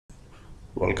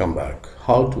Welcome back.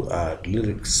 How to add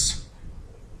lyrics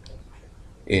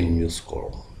in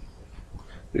musescore.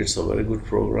 It's a very good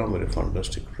program, very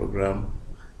fantastic program,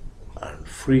 and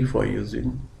free for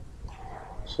using.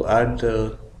 So at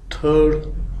the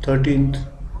 13th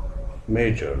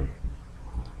major,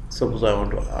 suppose I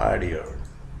want to add here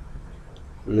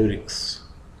lyrics,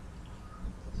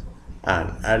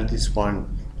 and at this point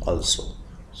also.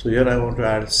 So here I want to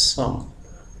add some,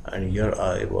 and here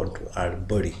I want to add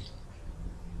buddy.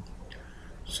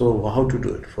 So how to do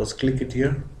it? First click it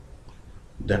here,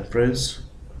 then press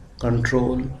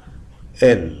Control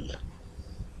L.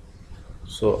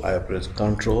 So I press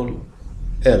Control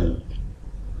L,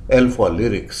 L for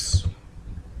lyrics,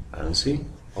 and see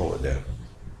over there.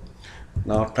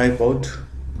 Now type out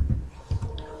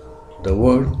the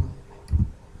word.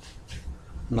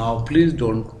 Now please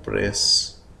don't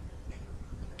press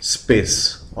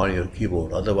space on your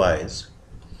keyboard, otherwise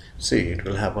see it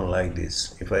will happen like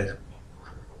this. If I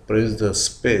press the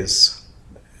space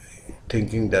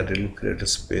thinking that it will create a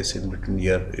space in between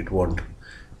here, it won't.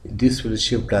 This will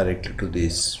shift directly to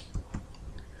this,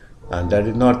 and that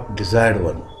is not desired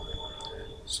one.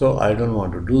 So I don't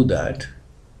want to do that.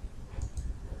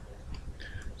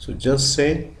 So just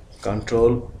say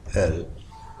Control L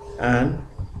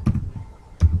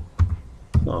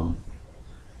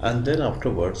and then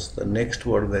afterwards the next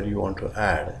word where you want to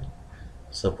add,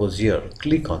 suppose here,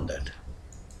 click on that,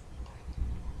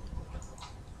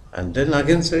 and then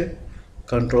again say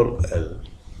Control L,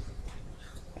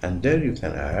 and there you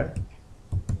can add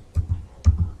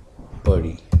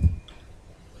buddy.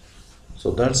 So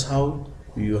that's how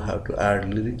you have to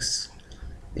add lyrics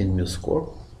in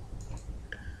musescore.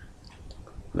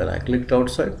 Then I clicked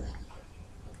outside.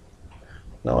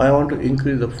 Now I want to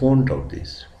increase the font of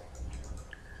this.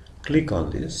 Click on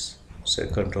this, say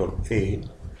Control A,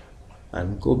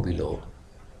 and go below.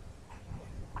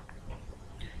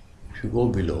 If you go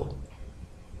below,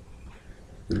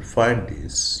 you'll find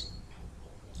this.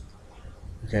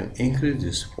 You can increase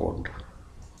this font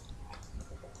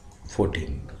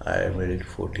 14. I made it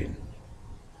 14.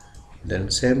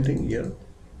 Then same thing here.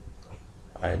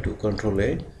 I do Control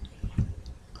A,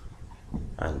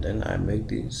 and then I make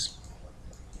this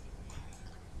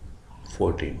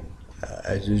 14.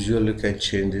 As usual, you can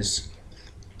change this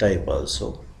type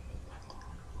also,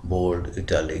 bold,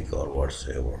 italic, or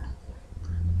whatsoever.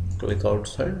 Click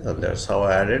outside, and that's how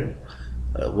I added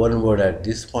one word at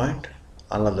this point,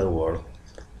 another word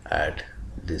at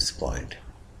this point.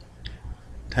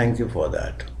 Thank you for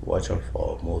that. Watch out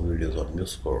for more videos on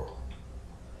musescore.